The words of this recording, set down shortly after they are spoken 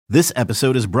This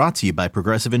episode is brought to you by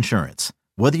Progressive Insurance.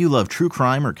 Whether you love true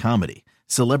crime or comedy,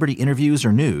 celebrity interviews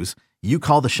or news, you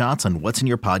call the shots on what's in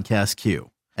your podcast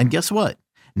queue. And guess what?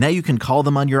 Now you can call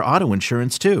them on your auto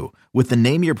insurance too with the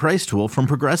Name Your Price tool from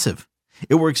Progressive.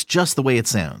 It works just the way it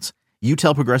sounds. You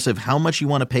tell Progressive how much you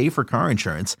want to pay for car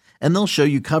insurance, and they'll show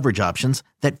you coverage options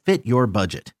that fit your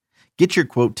budget. Get your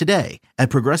quote today at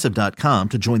Progressive.com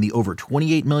to join the over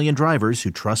 28 million drivers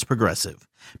who trust Progressive.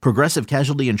 Progressive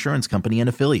Casualty Insurance Company and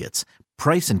Affiliates.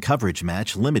 Price and coverage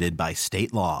match limited by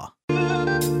state law.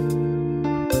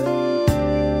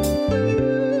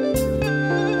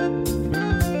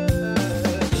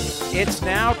 It's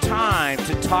now time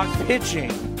to talk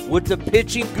pitching with the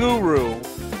pitching guru,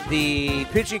 the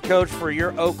pitching coach for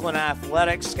your Oakland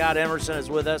Athletics. Scott Emerson is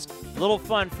with us. Little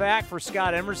fun fact for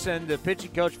Scott Emerson, the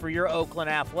pitching coach for your Oakland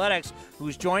Athletics,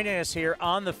 who's joining us here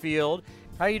on the field.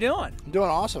 How you doing? I'm doing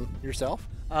awesome. Yourself?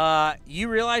 You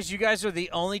realize you guys are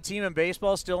the only team in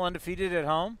baseball still undefeated at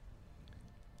home?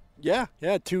 Yeah.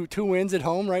 Two wins at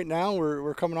home right now.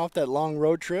 We're coming off that long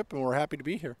road trip, and we're happy to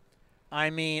be here. I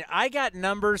mean, I got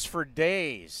numbers for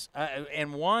days,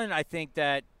 and one I think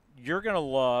that you're going to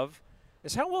love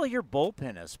is how well your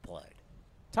bullpen has played.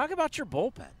 Talk about your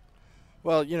bullpen.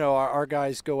 Well, you know, our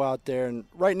guys go out there, and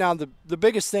right now the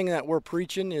biggest thing that we're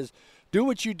preaching is do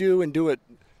what you do and do it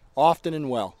often and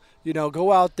well. You know,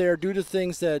 go out there, do the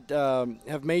things that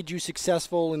have made you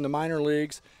successful in the minor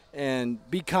leagues, and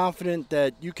be confident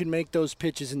that you can make those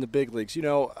pitches in the big leagues. You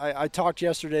know, I talked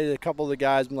yesterday to a couple of the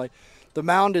guys. I'm like, the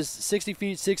mound is 60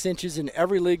 feet, 6 inches in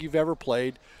every league you've ever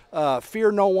played.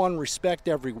 Fear no one, respect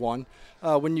everyone.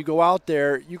 When you go out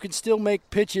there, you can still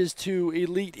make pitches to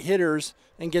elite hitters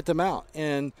and get them out.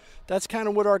 And that's kind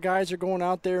of what our guys are going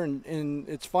out there, and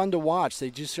it's fun to watch. They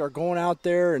just are going out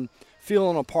there and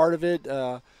feeling a part of it.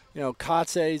 You know,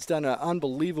 Kotze's done an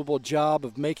unbelievable job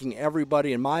of making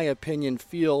everybody, in my opinion,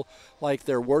 feel like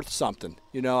they're worth something.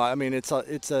 You know, I mean, it's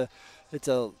a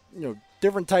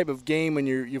different type of game when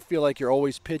you feel like you're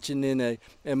always pitching in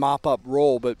a mop-up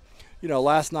role. But, you know,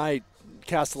 last night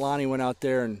Castellani went out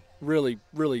there and really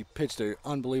pitched an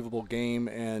unbelievable game.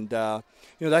 And, you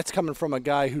know, that's coming from a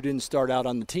guy who didn't start out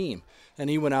on the team. And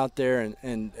he went out there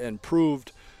and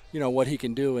proved, you know, what he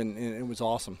can do, and it was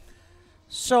awesome.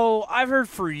 So I've heard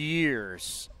for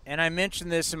years, and I mentioned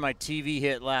this in my TV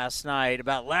hit last night,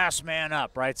 about last man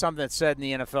up, right? Something that's said in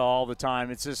the NFL all the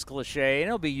time. It's this cliche, and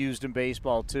it'll be used in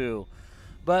baseball too.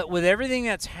 But with everything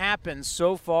that's happened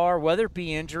so far, whether it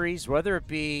be injuries, whether it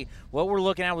be what we're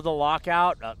looking at with the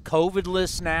lockout, COVID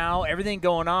list now, everything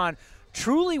going on,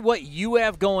 truly what you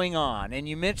have going on, and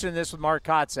you mentioned this with Mark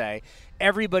Kotze,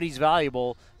 everybody's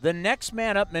valuable. The next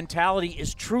man up mentality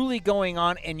is truly going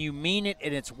on, and you mean it,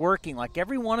 and it's working. Like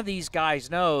every one of these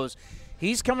guys knows,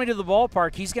 he's coming to the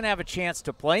ballpark. He's going to have a chance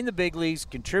to play in the big leagues,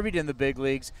 contribute in the big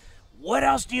leagues. What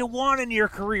else do you want in your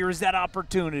career is that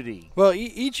opportunity? Well,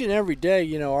 each and every day,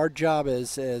 you know, our job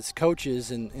as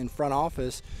coaches in front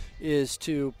office is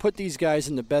to put these guys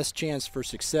in the best chance for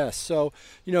success. So,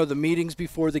 you know, the meetings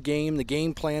before the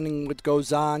game planning, what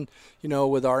goes on, you know,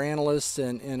 with our analysts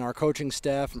and our coaching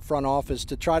staff and front office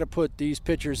to try to put these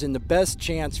pitchers in the best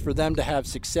chance for them to have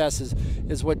success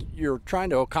is what you're trying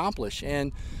to accomplish.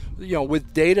 And, you know,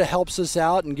 with data helps us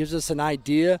out and gives us an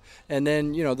idea. And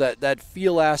then, you know, that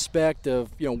feel aspect of,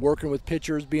 you know, working with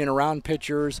pitchers, being around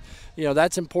pitchers, you know,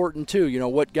 that's important too. You know,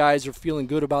 what guys are feeling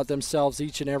good about themselves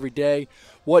each and every day,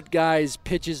 what guys'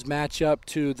 pitches match up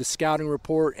to the scouting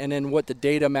report, and then what the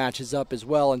data matches up as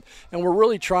well. And we're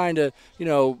really trying to, you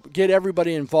know, get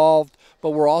everybody involved,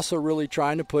 but we're also really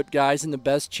trying to put guys in the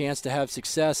best chance to have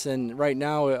success. And right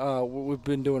now we've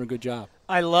been doing a good job.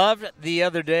 I loved the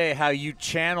other day how you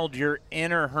channeled your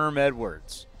inner Herm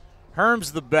Edwards.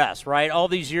 Herm's the best, right? All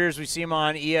these years we see him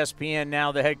on ESPN,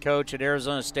 now the head coach at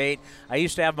Arizona State. I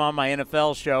used to have him on my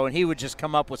NFL show, and he would just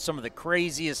come up with some of the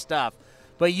craziest stuff.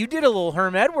 But you did a little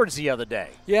Herm Edwards the other day.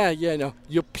 Yeah, no.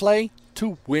 You play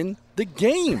to win the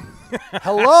game.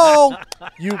 Hello?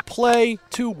 You play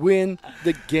to win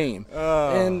the game.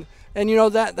 And you know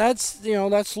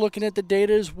that's looking at the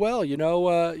data as well.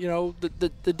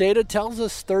 The data tells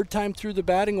us third time through the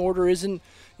batting order isn't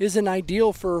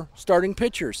ideal for starting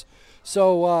pitchers.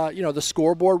 So the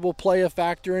scoreboard will play a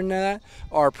factor in that.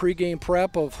 Our pregame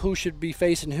prep of who should be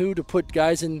facing who to put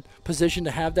guys in position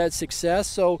to have that success.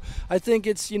 So I think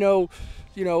it's you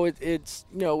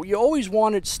always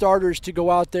wanted starters to go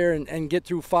out there and get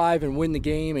through 5 and win the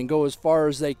game and go as far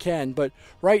as they can. But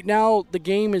right now the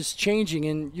game is changing,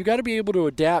 and you got to be able to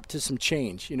adapt to some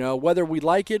change. You know, whether we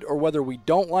like it or whether we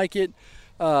don't like it,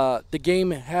 The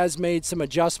game has made some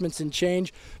adjustments and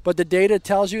change, but the data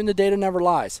tells you, and the data never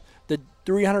lies. The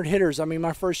 300 hitters, I mean,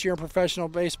 my first year in professional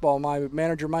baseball, my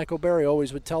manager, Michael Berry,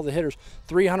 always would tell the hitters,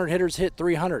 300 hitters hit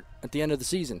 300 at the end of the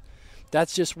season.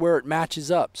 That's just where it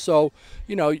matches up. So,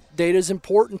 data is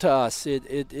important to us.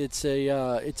 It's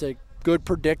a good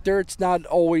predictor. It's not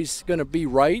always going to be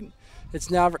right. It's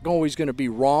never always going to be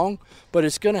wrong, but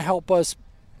it's going to help us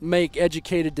make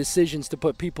educated decisions to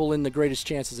put people in the greatest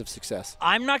chances of success.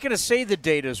 I'm not going to say the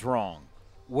data's wrong.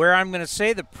 Where I'm going to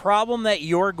say the problem that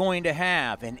you're going to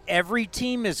have, and every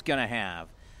team is going to have,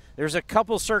 there's a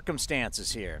couple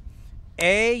circumstances here.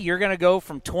 A, you're going to go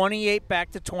from 28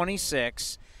 back to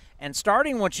 26, and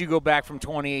starting once you go back from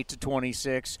 28 to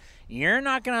 26, you're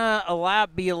not going to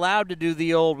be allowed to do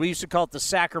the old, we used to call it the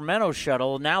Sacramento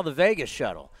shuttle, now the Vegas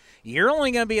shuttle. You're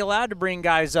only going to be allowed to bring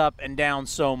guys up and down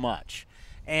so much.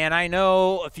 And I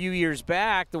know a few years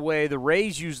back, the way the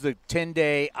Rays used the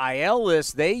 10-day IL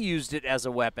list, they used it as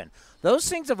a weapon. Those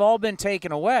things have all been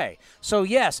taken away. So,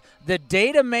 yes, the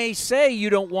data may say you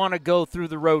don't want to go through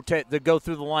the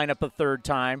lineup a third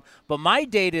time, but my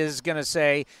data is going to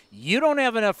say you don't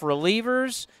have enough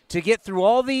relievers to get through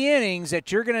all the innings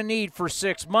that you're going to need for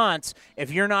 6 months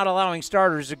if you're not allowing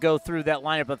starters to go through that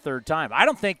lineup a third time. I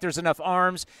don't think there's enough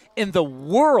arms in the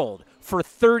world for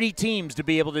 30 teams to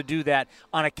be able to do that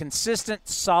on a consistent,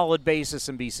 solid basis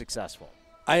and be successful.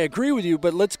 I agree with you,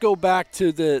 but let's go back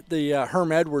to the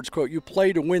Herm Edwards quote. You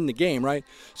play to win the game, right?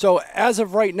 So as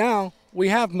of right now, we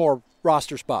have more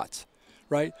roster spots,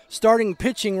 right? Starting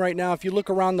pitching right now, if you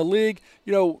look around the league,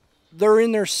 they're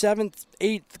in their 7th,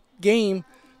 8th game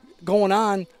going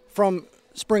on from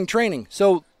spring training.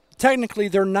 So technically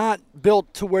they're not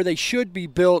built to where they should be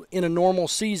built in a normal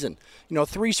season.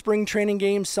 3 spring training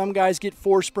games. Some guys get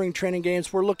 4 spring training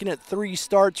games. We're looking at 3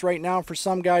 starts right now for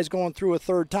some guys going through a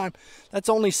third time. That's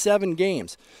only 7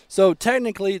 games. So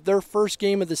technically their first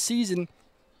game of the season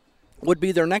would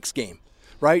be their next game,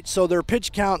 right? So their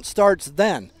pitch count starts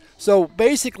then. So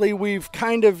basically we've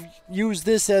kind of used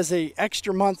this as a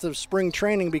extra month of spring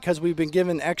training because we've been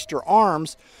given extra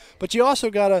arms. But you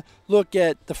also got to look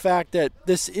at the fact that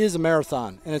this is a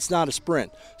marathon and it's not a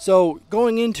sprint. So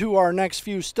going into our next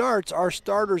few starts, our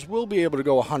starters will be able to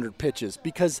go 100 pitches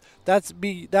because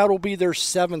that'll be their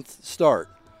 7th start.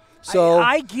 So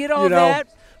I get all that,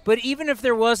 but even if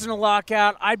there wasn't a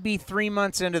lockout, I'd be 3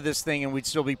 months into this thing and we'd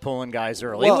still be pulling guys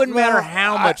early. It wouldn't matter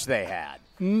how much they had.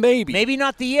 Maybe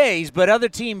not the A's, but other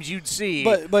teams you'd see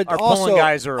but are also, pulling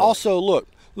guys early. Also, look,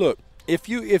 if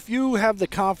you have the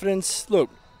confidence,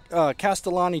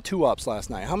 Castellani 2-ups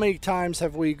last night. How many times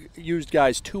have we used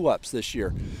guys 2-ups this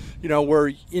year?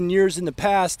 Where in years in the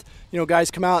past,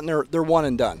 guys come out and they're one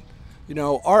and done.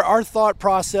 Our thought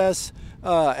process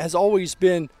has always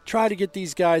been try to get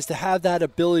these guys to have that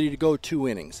ability to go 2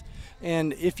 innings.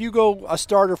 And if you go a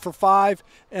starter for 5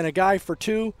 and a guy for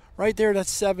 2, right there, that's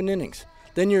 7 innings.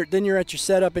 Then you're at your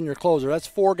setup and your closer. That's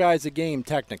 4 guys a game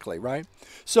technically, right?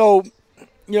 So,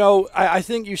 I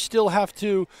think you still have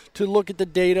to look at the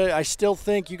data. I still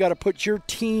think you got to put your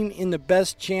team in the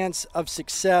best chance of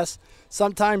success.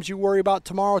 Sometimes you worry about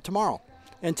tomorrow.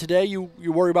 And today you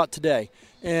worry about today.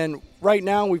 And right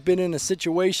now we've been in a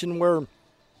situation where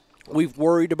we've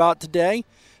worried about today.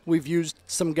 We've used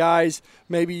some guys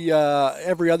maybe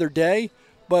every other day.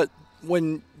 But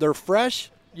when they're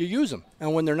fresh, you use them.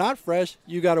 And when they're not fresh,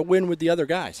 you got to win with the other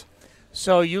guys.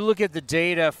 So you look at the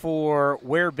data for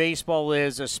where baseball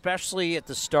is, especially at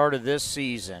the start of this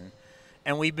season,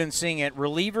 and we've been seeing it.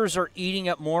 Relievers are eating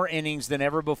up more innings than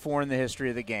ever before in the history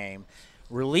of the game.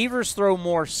 Relievers throw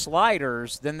more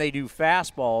sliders than they do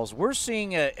fastballs. We're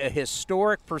seeing a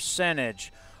historic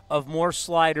percentage of more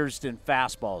sliders than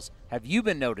fastballs. Have you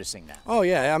been noticing that? Oh,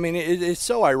 yeah. I mean, it's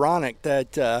so ironic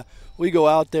that we go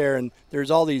out there and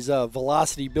there's all these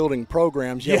velocity-building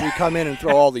programs, yet we come in and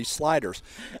throw all these sliders.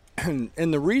 And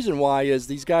the reason why is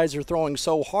these guys are throwing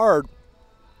so hard,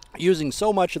 using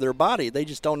so much of their body, they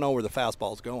just don't know where the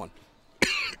fastball is going.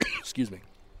 Excuse me.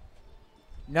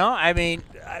 No, I mean,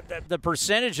 the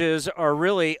percentages are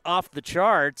really off the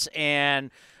charts, and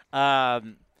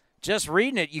just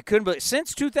reading it, you couldn't believe.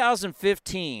 Since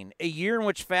 2015, a year in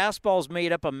which fastballs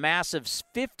made up a massive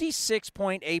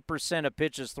 56.8% of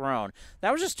pitches thrown.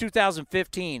 That was just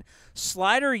 2015.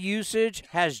 Slider usage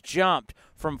has jumped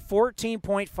from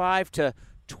 14.5 to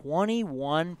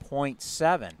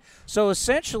 21.7. So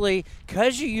essentially,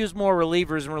 because you use more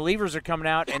relievers, and relievers are coming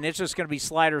out, and it's just going to be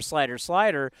slider,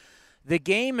 the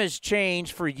game has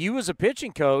changed for you as a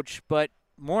pitching coach, but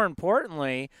more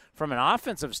importantly, from an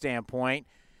offensive standpoint,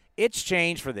 it's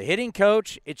changed for the hitting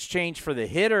coach. It's changed for the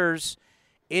hitters.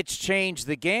 It's changed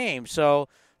the game. So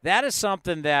that is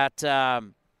something that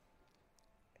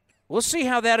we'll see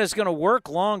how that is going to work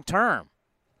long term.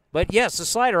 But, yes, the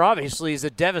slider obviously is a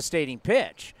devastating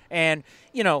pitch. And,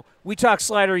 we talk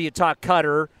slider, you talk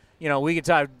cutter. We can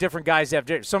talk different guys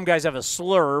some guys have a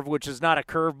slurve, which is not a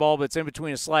curveball, but it's in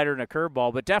between a slider and a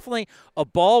curveball. But definitely a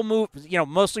ball move,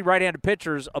 mostly right-handed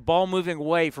pitchers, a ball moving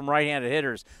away from right-handed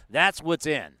hitters. That's what's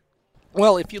in.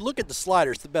 Well, if you look at the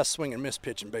slider, it's the best swing and miss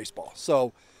pitch in baseball.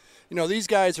 So, these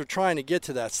guys are trying to get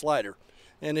to that slider.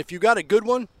 And if you got a good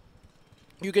one,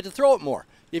 you get to throw it more.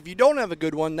 If you don't have a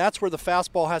good one, that's where the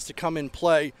fastball has to come in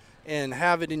play and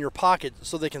have it in your pocket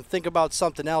so they can think about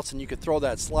something else and you can throw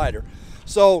that slider.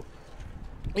 So,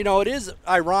 it is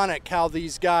ironic how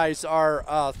these guys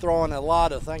are throwing a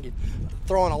lot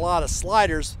of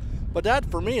sliders, but that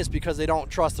for me is because they don't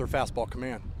trust their fastball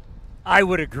command. I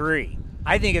would agree.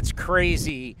 I think it's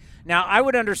crazy. Now, I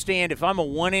would understand if I'm a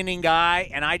one-inning guy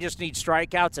and I just need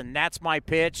strikeouts and that's my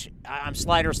pitch, I'm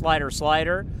slider, slider,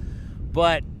 slider.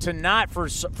 But to not for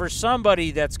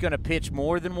somebody that's going to pitch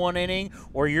more than one inning,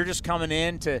 or you're just coming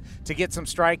in to get some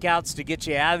strikeouts to get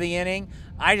you out of the inning,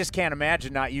 I just can't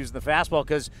imagine not using the fastball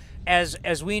because,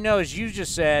 as we know, as you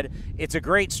just said, it's a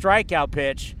great strikeout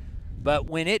pitch. But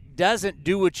when it doesn't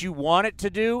do what you want it to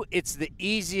do, it's the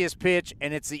easiest pitch,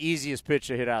 and it's the easiest pitch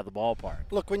to hit out of the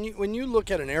ballpark. Look, when you look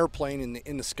at an airplane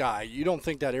in the sky, you don't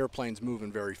think that airplane's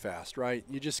moving very fast, right?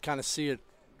 You just kind of see it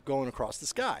going across the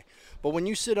sky. But when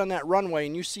you sit on that runway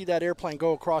and you see that airplane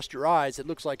go across your eyes, it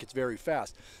looks like it's very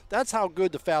fast. That's how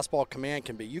good the fastball command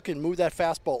can be. You can move that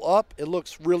fastball up. It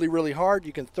looks really, really hard.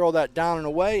 You can throw that down and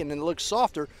away, and then it looks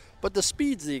softer, but the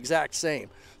speed's the exact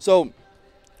same. So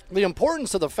the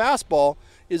importance of the fastball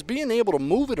is being able to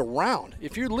move it around.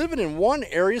 If you're living in one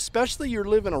area, especially you're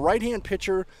living a right-hand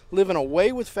pitcher, living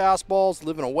away with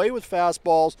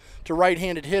fastballs to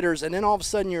right-handed hitters, and then all of a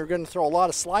sudden you're going to throw a lot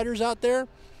of sliders out there,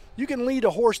 you can lead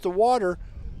a horse to water,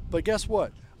 but guess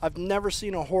what? I've never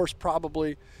seen a horse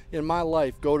probably in my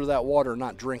life go to that water and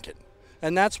not drink it.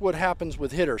 And that's what happens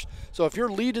with hitters. So if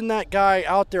you're leading that guy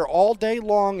out there all day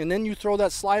long and then you throw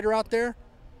that slider out there,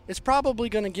 it's probably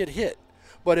going to get hit.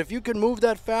 But if you can move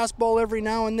that fastball every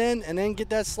now and then get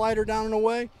that slider down and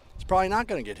away, it's probably not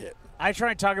going to get hit. I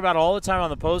try and talk about all the time on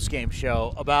the postgame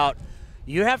show about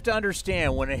you have to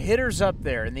understand when a hitter's up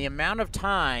there and the amount of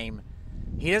time,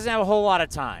 he doesn't have a whole lot of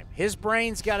time. His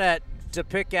brain's got to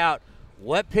pick out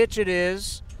what pitch it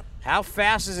is, how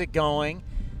fast is it going.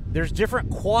 There's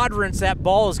different quadrants that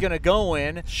ball is going to go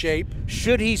in. Shape.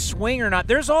 Should he swing or not?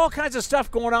 There's all kinds of stuff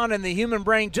going on in the human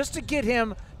brain just to get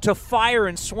him to fire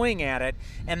and swing at it.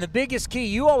 And the biggest key,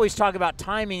 you always talk about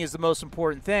timing is the most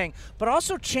important thing, but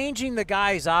also changing the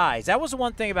guy's eyes. That was the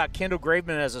one thing about Kendall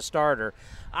Graveman as a starter.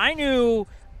 I knew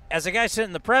as a guy sitting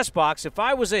in the press box, if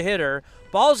I was a hitter,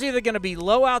 ball's either going to be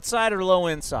low outside or low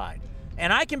inside.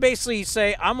 And I can basically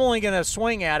say I'm only going to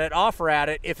swing at it, offer at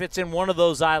it, if it's in one of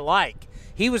those I like.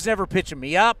 He was never pitching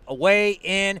me up, away,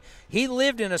 in. He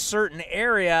lived in a certain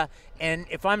area, and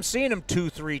if I'm seeing him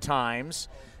 2-3 times,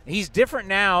 he's different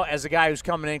now as a guy who's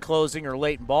coming in closing or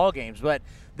late in ball games. But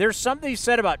there's something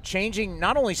said about changing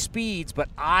not only speeds but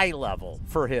eye level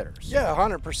for hitters. Yeah,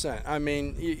 100%. I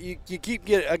mean, you keep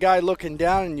a guy looking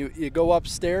down and you go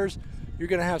upstairs, you're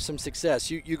going to have some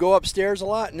success. You go upstairs a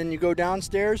lot and then you go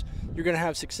downstairs, you're going to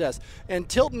have success. And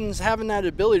Tilton's having that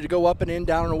ability to go up and in,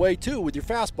 down and away too with your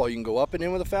fastball. You can go up and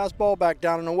in with a fastball, back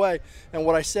down and away. And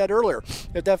what I said earlier,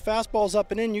 if that fastball's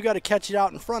up and in, you got to catch it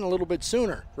out in front a little bit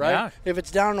sooner, right? Yeah. If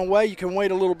it's down and away, you can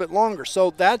wait a little bit longer.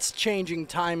 So that's changing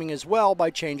timing as well by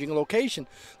changing location.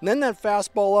 And then that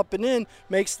fastball up and in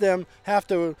makes them have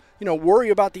to,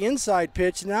 worry about the inside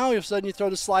pitch. Now all of a sudden you throw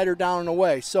the slider down and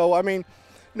away. So, I mean,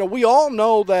 we all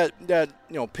know that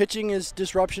pitching is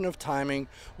disruption of timing.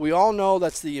 We all know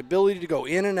that's the ability to go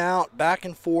in and out, back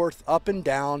and forth, up and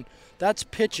down. That's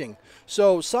pitching.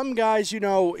 So some guys,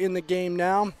 in the game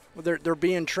now, they're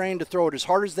being trained to throw it as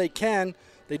hard as they can.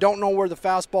 They don't know where the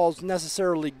fastball is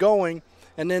necessarily going,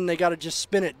 and then they got to just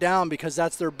spin it down because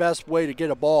that's their best way to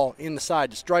get a ball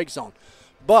inside the strike zone.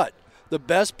 But the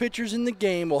best pitchers in the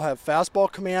game will have fastball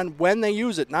command when they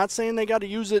use it. Not saying they got to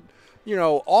use it,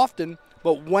 often,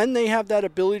 but when they have that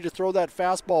ability to throw that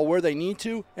fastball where they need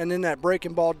to, and then that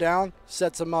breaking ball down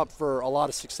sets them up for a lot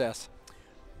of success.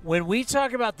 When we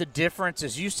talk about the difference,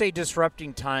 as you say,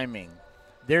 disrupting timing,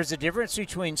 there's a difference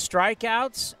between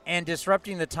strikeouts and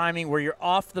disrupting the timing where you're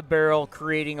off the barrel,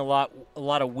 creating a lot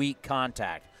of weak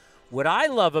contact. What I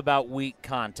love about weak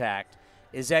contact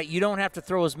is that you don't have to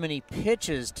throw as many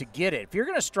pitches to get it. If you're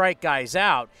going to strike guys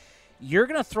out, you're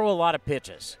going to throw a lot of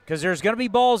pitches because there's going to be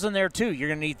balls in there too. You're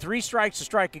going to need 3 strikes to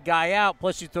strike a guy out,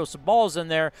 plus you throw some balls in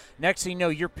there. Next thing you know,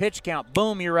 your pitch count,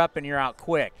 boom, you're up and you're out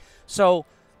quick. So,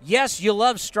 yes, you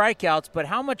love strikeouts, but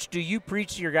how much do you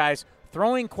preach to your guys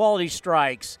throwing quality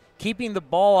strikes, keeping the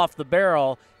ball off the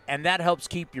barrel, and that helps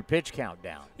keep your pitch count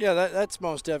down? Yeah, that's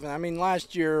most definitely. I mean,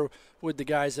 last year with the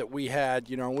guys that we had,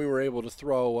 we were able to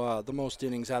throw the most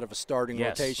innings out of a starting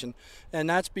rotation. And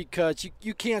that's because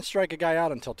you can't strike a guy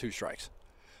out until 2 strikes.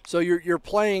 So you're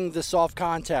playing the soft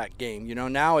contact game.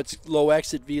 Now it's low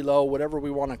exit velo, whatever we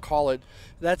want to call it.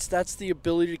 That's the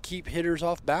ability to keep hitters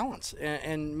off balance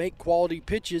and make quality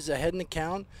pitches ahead in the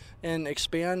count and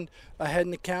expand ahead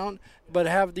in the count, but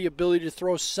have the ability to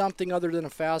throw something other than a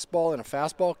fastball in a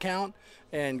fastball count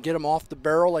and get them off the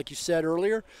barrel, like you said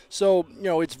earlier. So,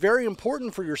 it's very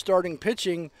important for your starting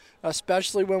pitching,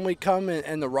 especially when we come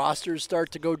and the rosters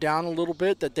start to go down a little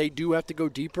bit, that they do have to go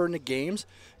deeper into games.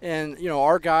 And,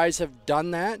 our guys have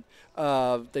done that.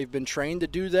 They've been trained to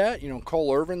do that.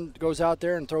 Cole Irvin goes out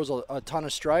there and throws a ton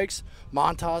of strikes.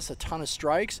 Montas, a ton of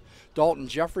strikes. Dalton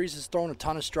Jeffries has thrown a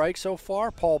ton of strikes so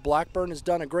far. Paul Blackburn has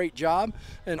done a great job.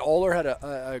 And Oler had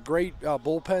a great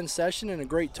bullpen session and a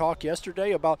great talk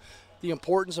yesterday about the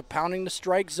importance of pounding the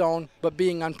strike zone but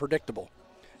being unpredictable.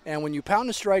 And when you pound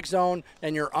the strike zone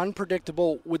and you're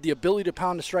unpredictable with the ability to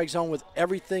pound the strike zone with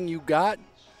everything you got,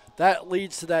 that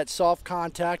leads to that soft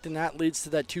contact and that leads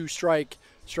to that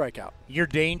 2-strikeout. You're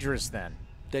dangerous then.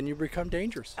 Then you become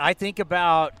dangerous. I think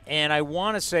about, and I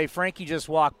want to say Frankie just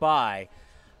walked by.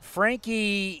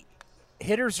 Frankie,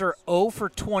 hitters are 0 for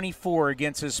 24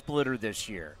 against his splitter this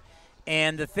year.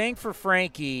 And the thing for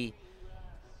Frankie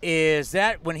is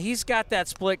that when he's got that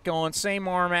split going, same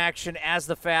arm action as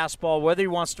the fastball, whether he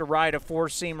wants to ride a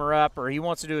 4-seamer up or he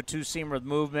wants to do a 2-seamer with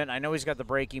movement. I know he's got the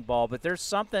breaking ball, but there's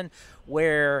something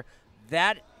where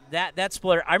that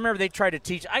splitter, I remember they tried to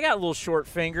teach. I got little short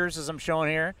fingers, as I'm showing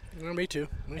here. Me too.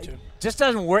 Just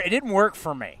doesn't work. It didn't work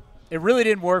for me. It really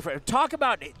didn't work for me. Talk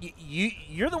about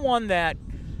you're the one that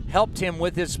helped him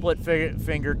with his split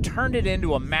finger, turned it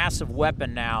into a massive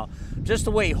weapon now. Just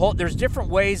the way he holds. There's different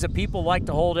ways that people like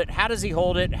to hold it. How does he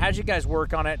hold it? How did you guys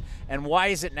work on it? And why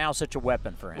is it now such a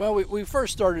weapon for him? Well, we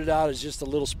first started out as just a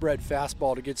little spread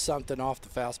fastball to get something off the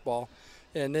fastball.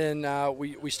 And then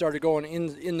we started going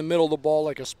in the middle of the ball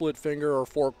like a split finger or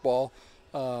fork ball.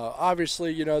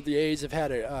 Obviously, the A's have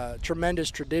had a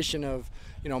tremendous tradition of,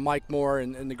 Mike Moore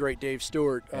and the great Dave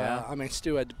Stewart. Yeah.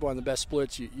 Stu had one of the best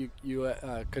splits you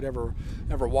could ever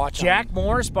watch. Jack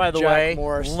Morris, by the way,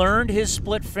 learned his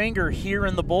split finger here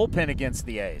in the bullpen against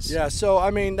the A's. Yeah, so,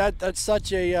 that's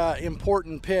such a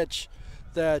important pitch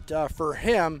that for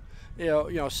him,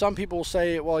 some people will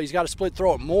say, well, he's got to split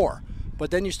throw it more. But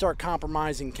then you start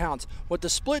compromising counts. What the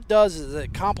split does is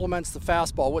it complements the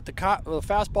fastball. What the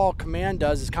fastball command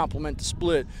does is complement the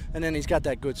split, and then he's got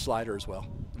that good slider as well.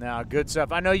 Now, good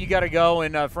stuff. I know you got to go,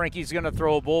 and Frankie's going to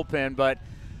throw a bullpen, but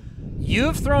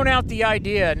you've thrown out the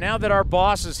idea, now that our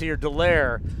boss is here,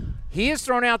 Dallaire, he has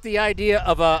thrown out the idea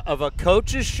of a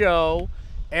coach's show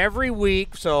every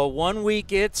week. So one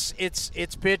week it's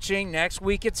pitching, next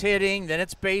week it's hitting, then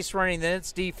it's base running, then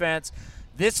it's defense.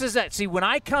 This is that. See, when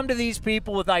I come to these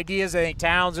people with ideas, I think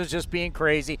Towns is just being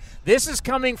crazy. This is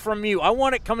coming from you. I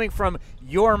want it coming from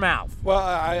your mouth. Well,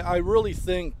 I really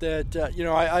think that,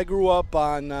 I grew up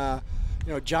on,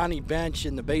 Johnny Bench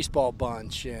and the Baseball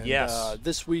Bunch. And yes.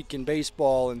 This Week in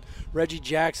Baseball, and Reggie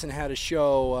Jackson had a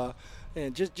show.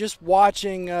 And just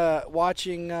watching,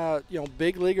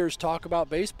 big leaguers talk about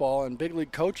baseball and big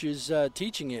league coaches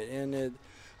teaching it. And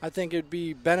I think it'd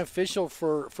be beneficial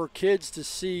for kids to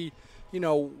see,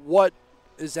 what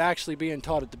is actually being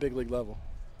taught at the big league level.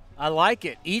 I like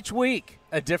it. Each week,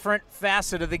 a different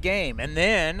facet of the game. And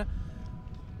then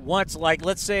once,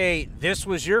 let's say this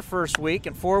was your first week,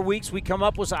 in 4 weeks we come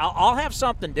up with, I'll have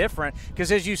something different.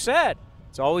 Because as you said,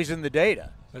 it's always in the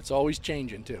data. It's always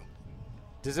changing, too.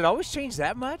 Does it always change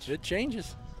that much? It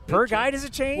changes. Per guy, does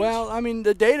it change? Well,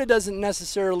 the data doesn't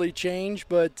necessarily change,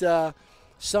 but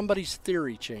somebody's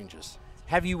theory changes.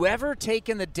 Have you ever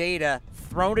taken the data,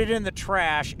 thrown it in the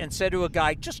trash, and said to a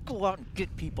guy, just go out and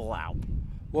get people out?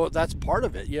 Well, that's part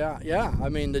of it, yeah.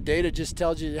 The data just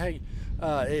tells you, hey,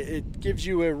 it gives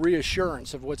you a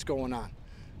reassurance of what's going on.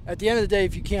 At the end of the day,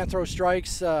 if you can't throw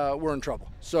strikes, we're in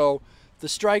trouble. So the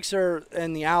strikes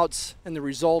and the outs and the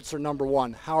results are number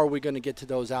one. How are we going to get to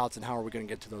those outs, and how are we going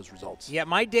to get to those results? Yeah,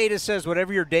 my data says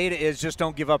whatever your data is, just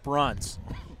don't give up runs.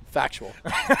 Factual.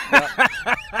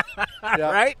 Yeah.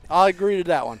 Right? I'll agree to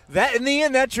that one. That in the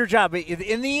end, that's your job.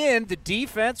 In the end, the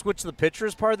defense, which the pitcher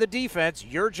is part of the defense,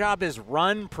 your job is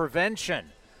run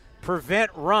prevention.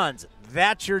 prevent runs.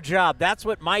 That's your job. That's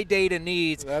what my data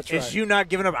needs. That's is right. you not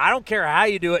giving up. I don't care how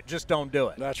you do it, just don't do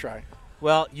it. That's right.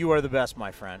 Well, you are the best,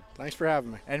 my friend. Thanks for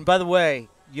having me. And by the way,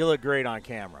 you look great on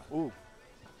camera. Ooh.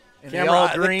 And the all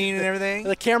green and everything.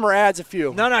 The camera adds a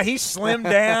few. No, he's slimmed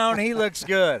down. He looks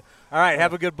good. All right,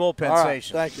 have a good bullpen All right,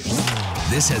 station. thank you.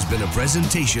 This has been a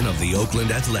presentation of the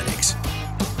Oakland Athletics.